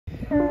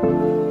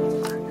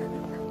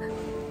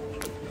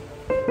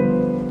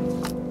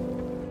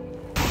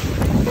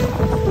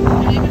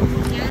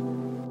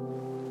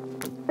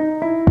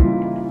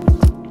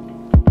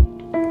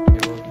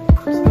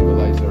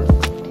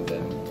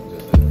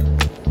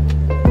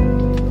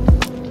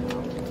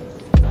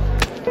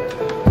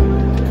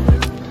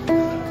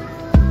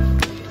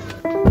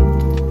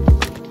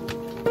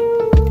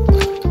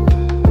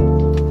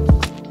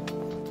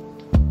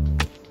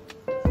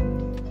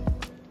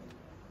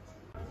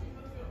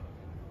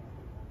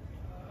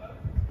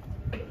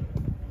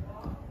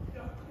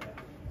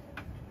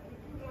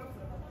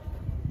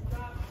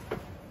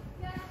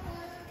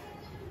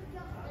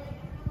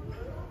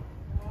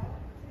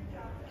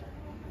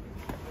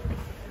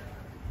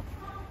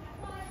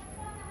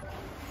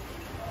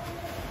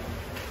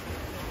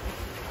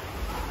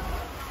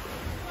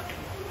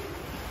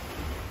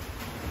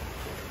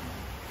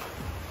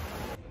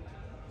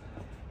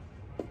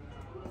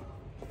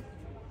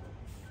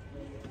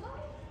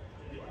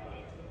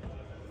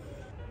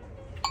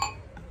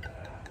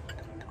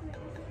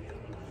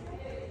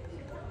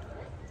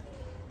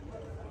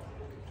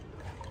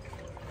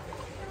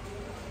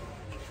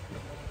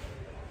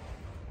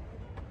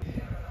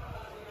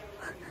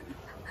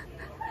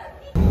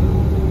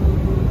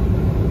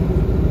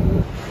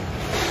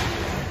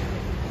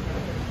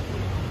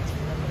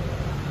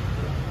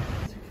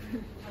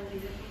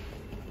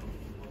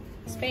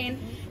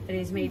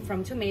is made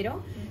from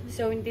tomato.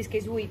 So in this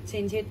case, we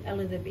change it a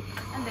little bit.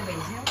 And the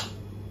basil.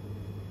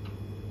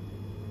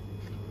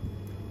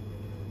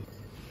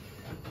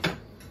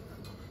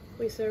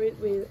 We serve it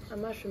with a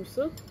mushroom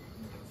soup.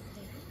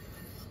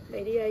 The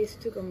idea is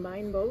to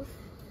combine both.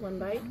 One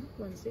bite,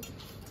 one sip.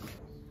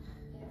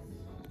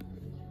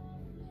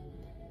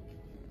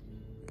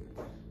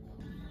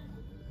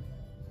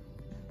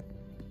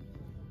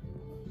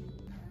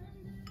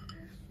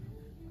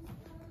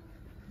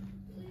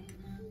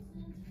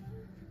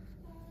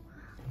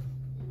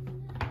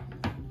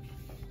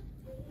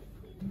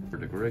 For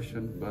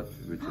decoration, but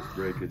we just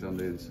break it on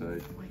the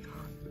inside.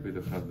 We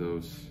do have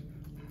those,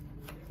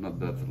 not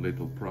that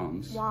little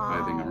prawns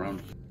hiding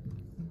around.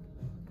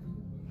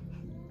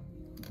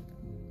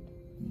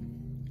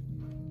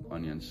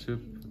 Onion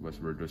soup was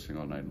reducing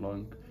all night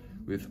long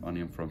with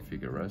onion from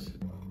Figueres.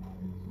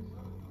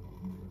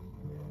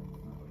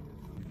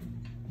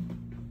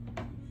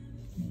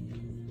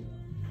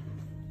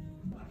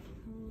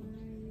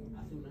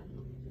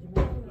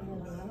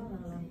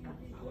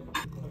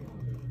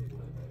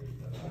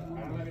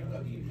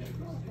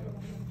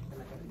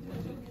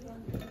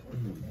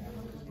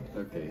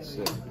 Okay,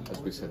 so as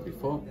we said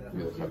before,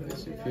 we'll have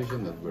this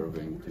infusion that we're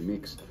going to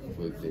mix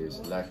with this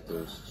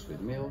lactose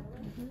sweet milk.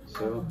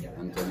 So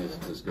Antonio is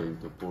just going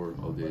to pour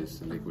all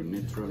this liquid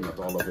nitro, not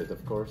all of it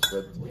of course,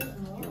 but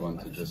we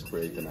want to just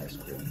create an ice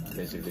cream.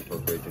 Basically for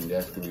creating the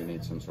ice cream you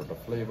need some sort of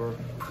flavor,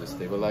 the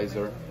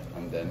stabilizer,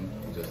 and then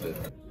just the